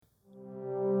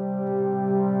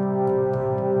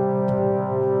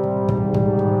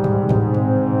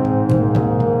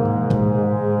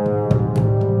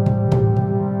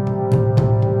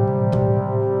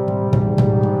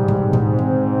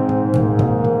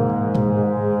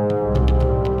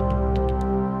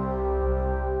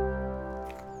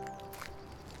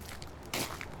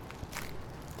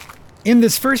In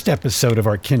this first episode of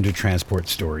our Kindertransport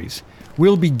stories,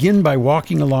 we'll begin by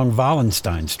walking along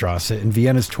Wallensteinstrasse in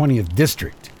Vienna's 20th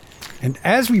district. And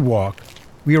as we walk,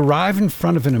 we arrive in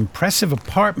front of an impressive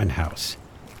apartment house.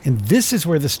 And this is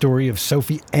where the story of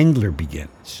Sophie Engler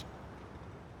begins.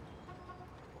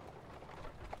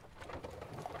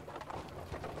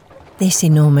 This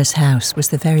enormous house was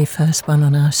the very first one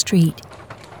on our street.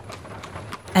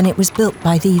 And it was built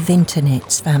by the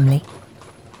Winternitz family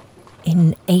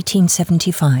in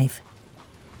 1875.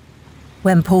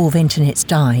 When Paul Winternitz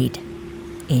died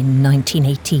in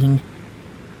 1918,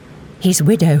 his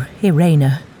widow,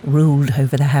 Irena, ruled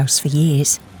over the house for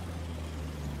years.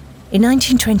 In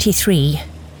 1923,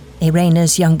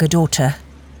 Irena's younger daughter,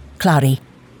 Clary,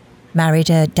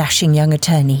 married a dashing young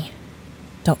attorney,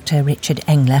 Dr. Richard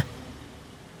Engler.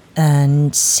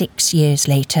 And 6 years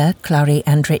later, Clary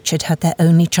and Richard had their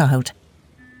only child.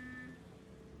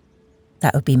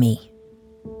 That would be me.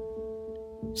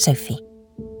 Sophie.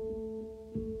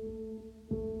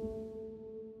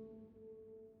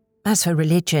 As for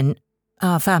religion,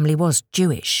 our family was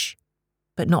Jewish,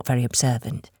 but not very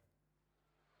observant.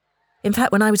 In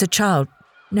fact, when I was a child,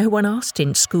 no one asked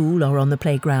in school or on the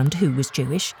playground who was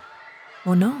Jewish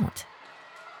or not.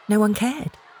 No one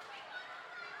cared.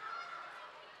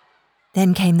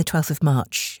 Then came the 12th of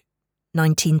March,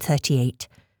 1938,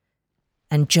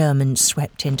 and Germans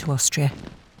swept into Austria.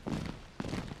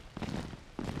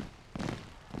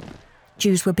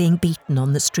 Jews were being beaten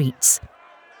on the streets,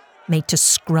 made to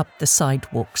scrub the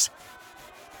sidewalks.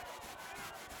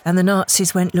 And the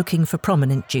Nazis went looking for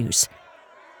prominent Jews,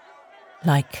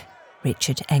 like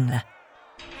Richard Engler.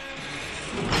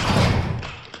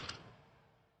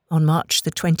 On March the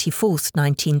 24th,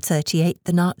 1938,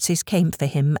 the Nazis came for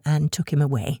him and took him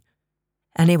away.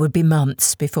 And it would be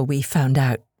months before we found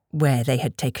out where they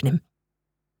had taken him.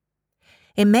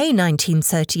 In May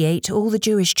 1938, all the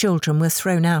Jewish children were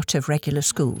thrown out of regular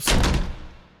schools.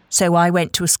 So I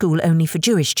went to a school only for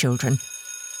Jewish children.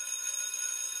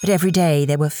 But every day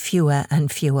there were fewer and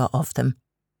fewer of them.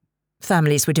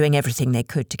 Families were doing everything they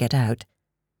could to get out.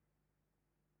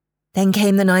 Then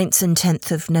came the 9th and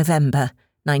 10th of November,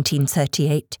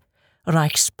 1938,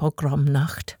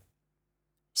 Reichspogromnacht.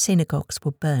 Synagogues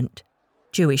were burnt,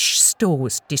 Jewish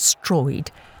stores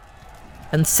destroyed,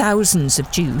 and thousands of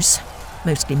Jews,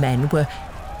 mostly men, were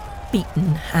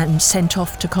beaten and sent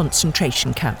off to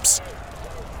concentration camps.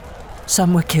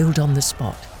 Some were killed on the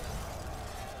spot.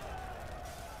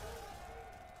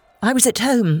 I was at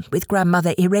home with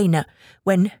grandmother Irena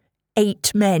when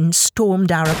 8 men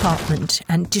stormed our apartment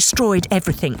and destroyed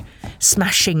everything,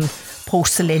 smashing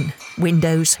porcelain,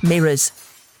 windows, mirrors,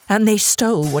 and they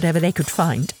stole whatever they could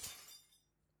find.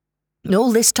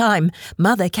 All this time,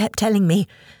 Mother kept telling me,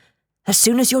 as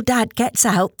soon as your dad gets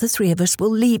out, the 3 of us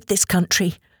will leave this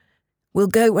country. We'll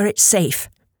go where it's safe.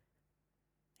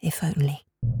 If only.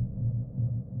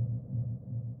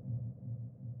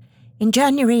 In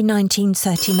January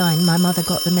 1939, my mother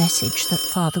got the message that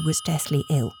Father was deathly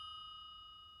ill.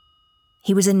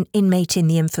 He was an inmate in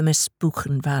the infamous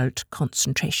Buchenwald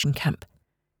concentration camp.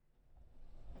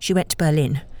 She went to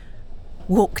Berlin,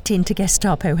 walked into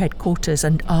Gestapo headquarters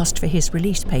and asked for his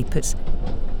release papers.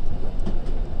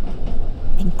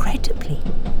 Incredibly,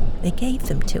 they gave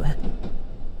them to her.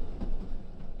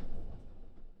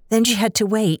 Then she had to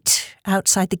wait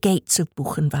outside the gates of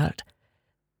Buchenwald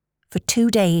for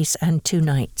 2 days and 2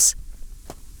 nights.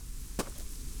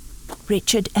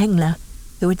 Richard Engler,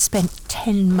 who had spent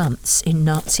 10 months in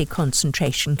Nazi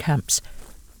concentration camps,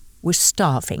 was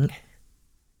starving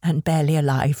and barely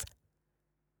alive.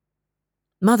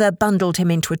 Mother bundled him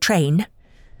into a train,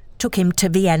 took him to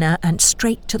Vienna and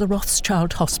straight to the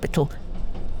Rothschild Hospital,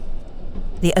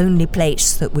 the only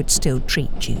place that would still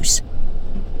treat Jews.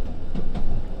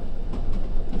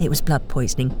 It was blood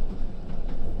poisoning.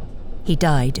 He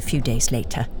died a few days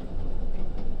later,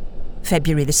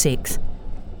 February the 6th,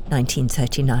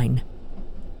 1939.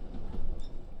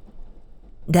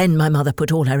 Then my mother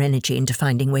put all her energy into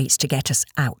finding ways to get us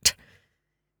out.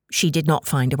 She did not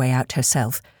find a way out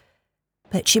herself,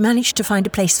 but she managed to find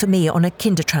a place for me on a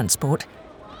Kindertransport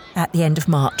at the end of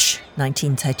March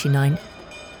 1939.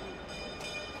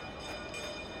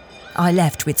 I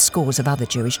left with scores of other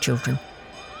Jewish children,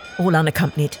 all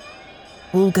unaccompanied,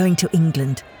 all going to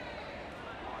England,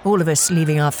 all of us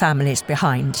leaving our families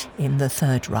behind in the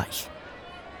Third Reich.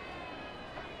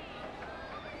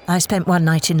 I spent one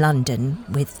night in London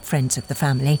with friends of the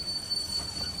family,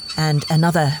 and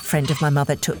another friend of my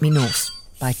mother took me north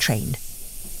by train.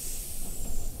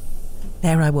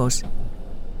 There I was,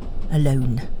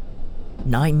 alone,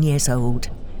 9 years old,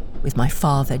 with my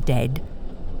father dead,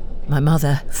 my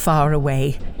mother far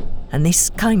away, and this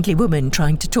kindly woman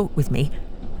trying to talk with me,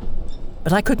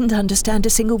 but I couldn't understand a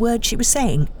single word she was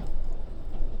saying.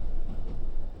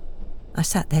 I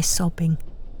sat there sobbing.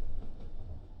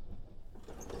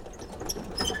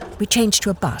 We changed to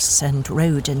a bus and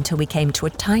rode until we came to a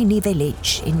tiny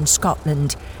village in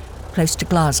Scotland, close to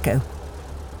Glasgow.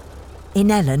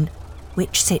 In Ellen,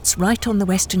 which sits right on the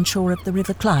western shore of the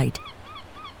River Clyde.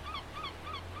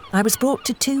 I was brought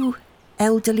to two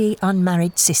elderly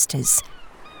unmarried sisters,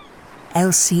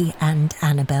 Elsie and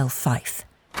Annabel Fife.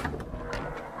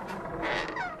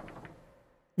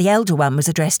 The elder one was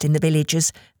addressed in the village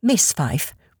as Miss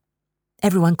Fife.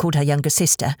 Everyone called her younger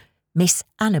sister Miss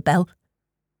Annabel.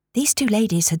 These two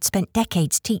ladies had spent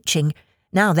decades teaching.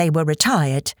 Now they were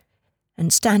retired,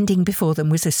 and standing before them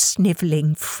was a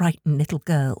snivelling, frightened little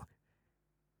girl.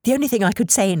 The only thing I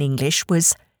could say in English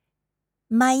was,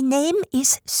 "My name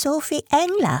is Sophie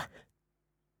Engler."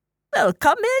 "Well,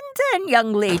 come in then,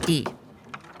 young lady,"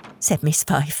 said Miss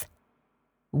Fife.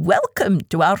 "Welcome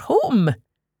to our home."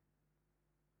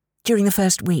 During the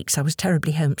first weeks, I was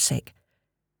terribly homesick,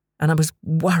 and I was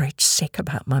worried sick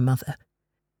about my mother.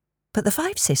 But the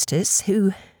Five sisters,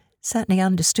 who certainly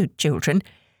understood children,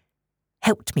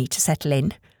 helped me to settle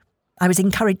in. I was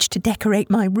encouraged to decorate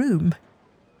my room.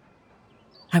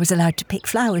 I was allowed to pick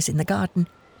flowers in the garden.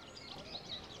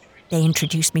 They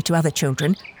introduced me to other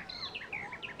children,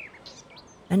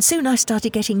 and soon I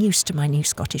started getting used to my new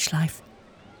Scottish life.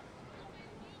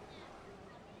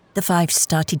 The Fives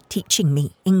started teaching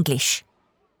me English,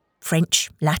 French,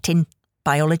 Latin,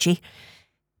 biology,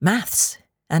 maths,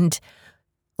 and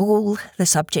all the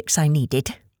subjects I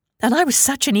needed. And I was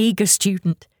such an eager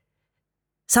student,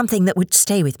 something that would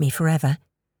stay with me forever.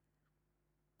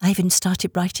 I even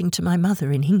started writing to my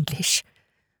mother in English.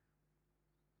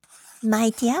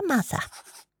 "My dear mother,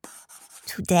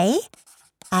 today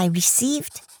I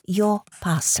received your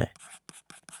parcel.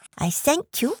 I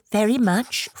thank you very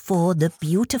much for the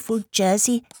beautiful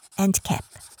jersey and cap.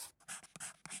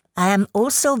 I am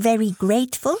also very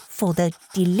grateful for the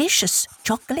delicious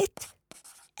chocolate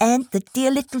and the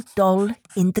dear little doll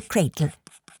in the cradle.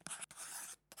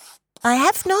 I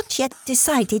have not yet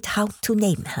decided how to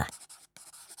name her."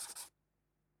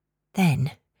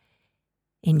 Then,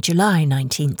 in July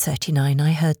 1939,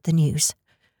 I heard the news.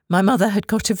 My mother had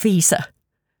got a visa.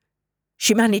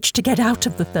 She managed to get out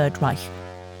of the Third Reich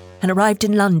and arrived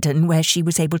in London, where she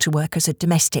was able to work as a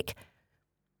domestic.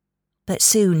 But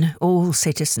soon all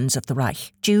citizens of the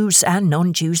Reich, Jews and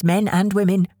non-Jews, men and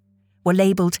women, were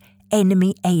labelled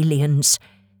enemy aliens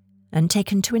and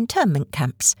taken to internment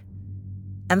camps.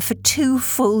 And for 2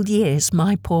 full years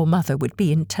my poor mother would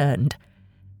be interned,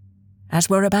 as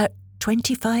were about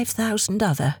 25,000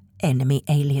 other enemy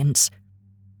aliens.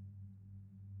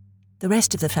 The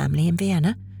rest of the family in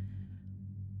Vienna,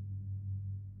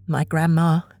 my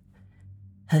grandma,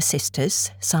 her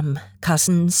sisters, some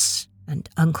cousins and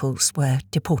uncles were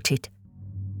deported.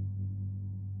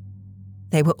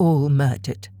 They were all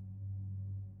murdered.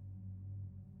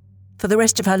 For the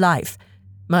rest of her life,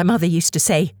 my mother used to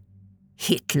say,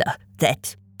 "Hitler,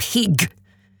 that pig,"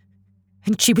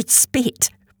 and she would spit.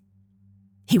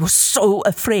 "He was so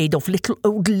afraid of little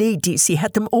old ladies, he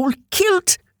had them all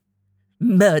killed,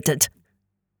 murdered."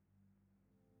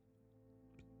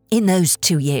 In those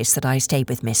 2 years that I stayed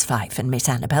with Miss Fife and Miss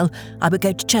Annabel, I would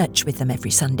go to church with them every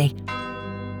Sunday.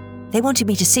 They wanted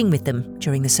me to sing with them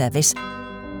during the service,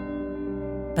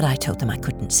 but I told them I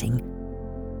couldn't sing.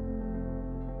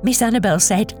 Miss Annabel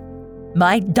said,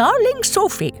 "My darling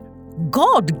Sophie,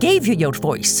 God gave you your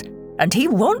voice, and He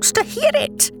wants to hear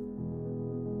it."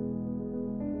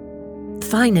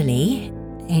 Finally,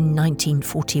 in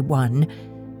 1941,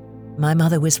 my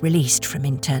mother was released from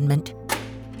internment.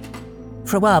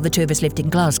 For a while, the two of us lived in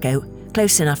Glasgow,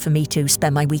 close enough for me to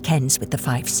spend my weekends with the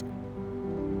Fifes.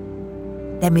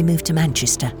 Then we moved to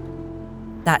Manchester.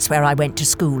 That's where I went to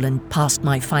school and passed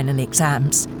my final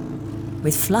exams,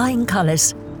 with flying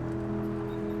colours.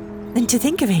 And to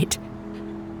think of it,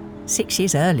 6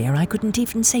 years earlier I couldn't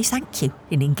even say thank you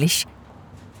in English.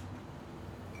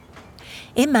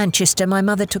 In Manchester, my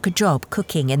mother took a job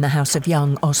cooking in the House of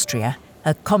Young Austria,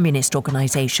 a communist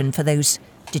organisation for those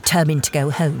determined to go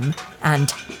home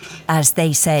and, as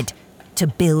they said, to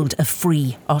build a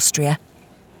free Austria.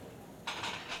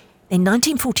 In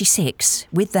 1946,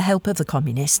 with the help of the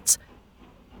communists,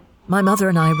 my mother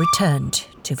and I returned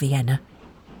to Vienna.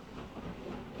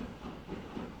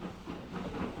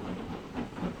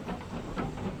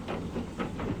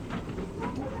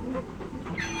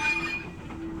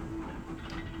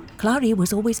 Clary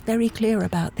was always very clear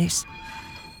about this.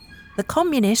 The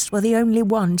communists were the only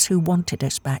ones who wanted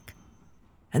us back.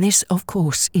 And this, of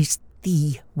course, is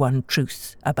the one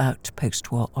truth about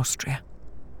post-war Austria.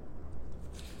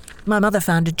 My mother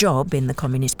found a job in the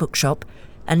Communist bookshop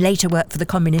and later worked for the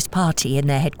Communist Party in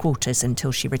their headquarters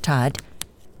until she retired.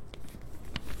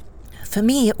 For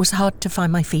me, it was hard to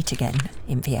find my feet again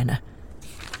in Vienna.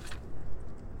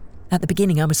 At the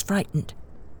beginning, I was frightened.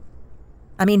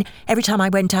 I mean, every time I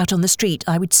went out on the street,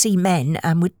 I would see men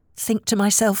and would think to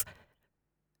myself,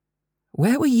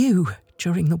 where were you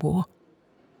during the war?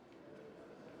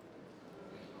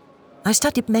 I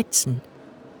studied medicine,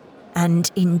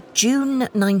 and in June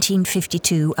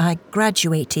 1952 I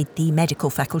graduated the medical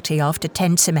faculty after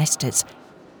 10 semesters.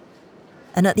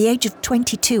 And at the age of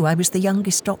 22 I was the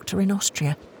youngest doctor in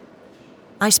Austria.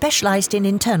 I specialised in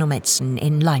internal medicine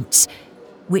in Linz,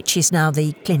 which is now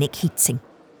the Klinik Hietzing.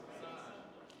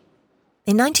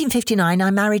 In 1959 I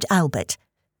married Albert,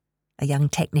 a young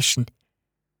technician.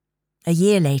 A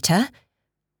year later,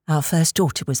 our first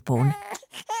daughter was born.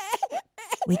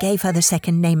 We gave her the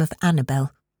second name of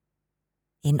Annabelle,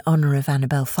 in honour of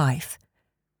Annabelle Fyfe.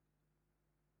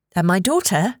 And my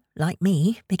daughter, like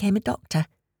me, became a doctor.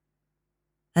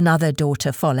 Another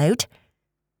daughter followed,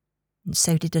 and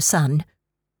so did a son.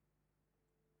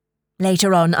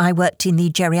 Later on, I worked in the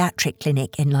geriatric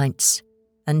clinic in Linz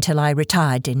until I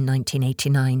retired in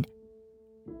 1989.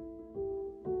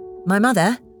 My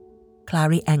mother,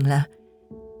 Clary Engler,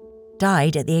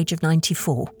 died at the age of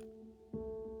 94.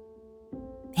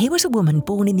 Here was a woman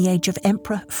born in the age of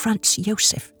Emperor Franz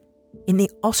Joseph in the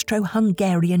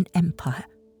Austro-Hungarian Empire.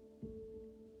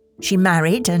 She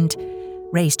married and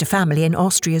raised a family in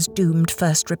Austria's doomed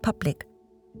First Republic.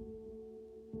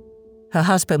 Her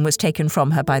husband was taken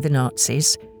from her by the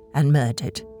Nazis and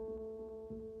murdered.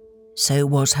 So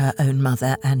was her own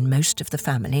mother and most of the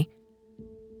family.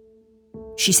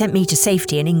 She sent me to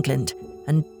safety in England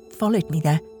and followed me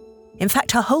there. In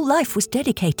fact, her whole life was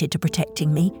dedicated to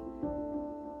protecting me.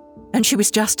 And she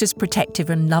was just as protective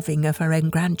and loving of her own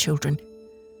grandchildren.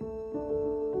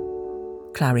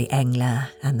 Clary Engler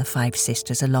and the 5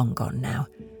 sisters are long gone now.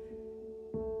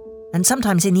 And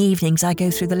sometimes in the evenings I go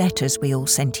through the letters we all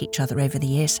sent each other over the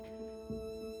years.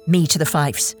 Me to the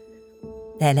Fyfes,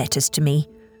 their letters to me.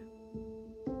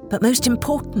 But most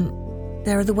important,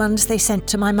 there are the ones they sent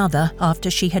to my mother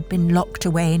after she had been locked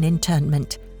away in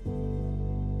internment.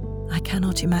 I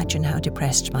cannot imagine how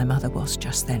depressed my mother was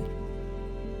just then.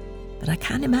 But I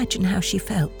can imagine how she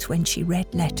felt when she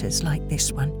read letters like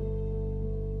this one.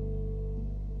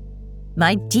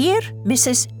 My dear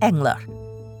Mrs. Engler,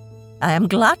 I am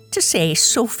glad to say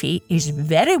Sophie is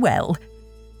very well.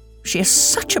 She is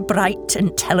such a bright,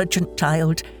 intelligent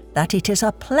child that it is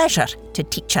a pleasure to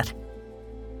teach her.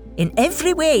 In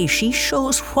every way she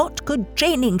shows what good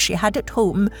training she had at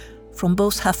home from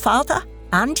both her father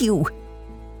and you.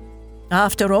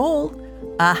 After all,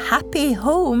 a happy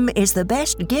home is the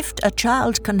best gift a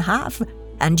child can have,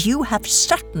 and you have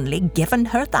certainly given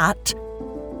her that.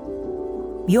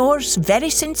 Yours very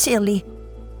sincerely,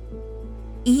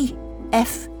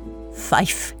 E.F.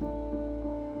 Fyfe.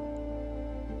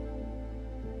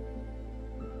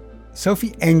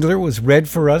 Sophie Engler was read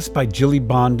for us by Jilly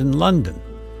Bond in London.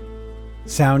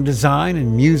 Sound design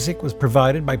and music was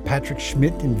provided by Patrick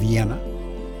Schmidt in Vienna.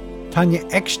 Tanya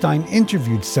Eckstein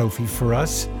interviewed Sophie for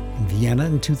us in Vienna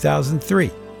in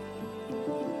 2003.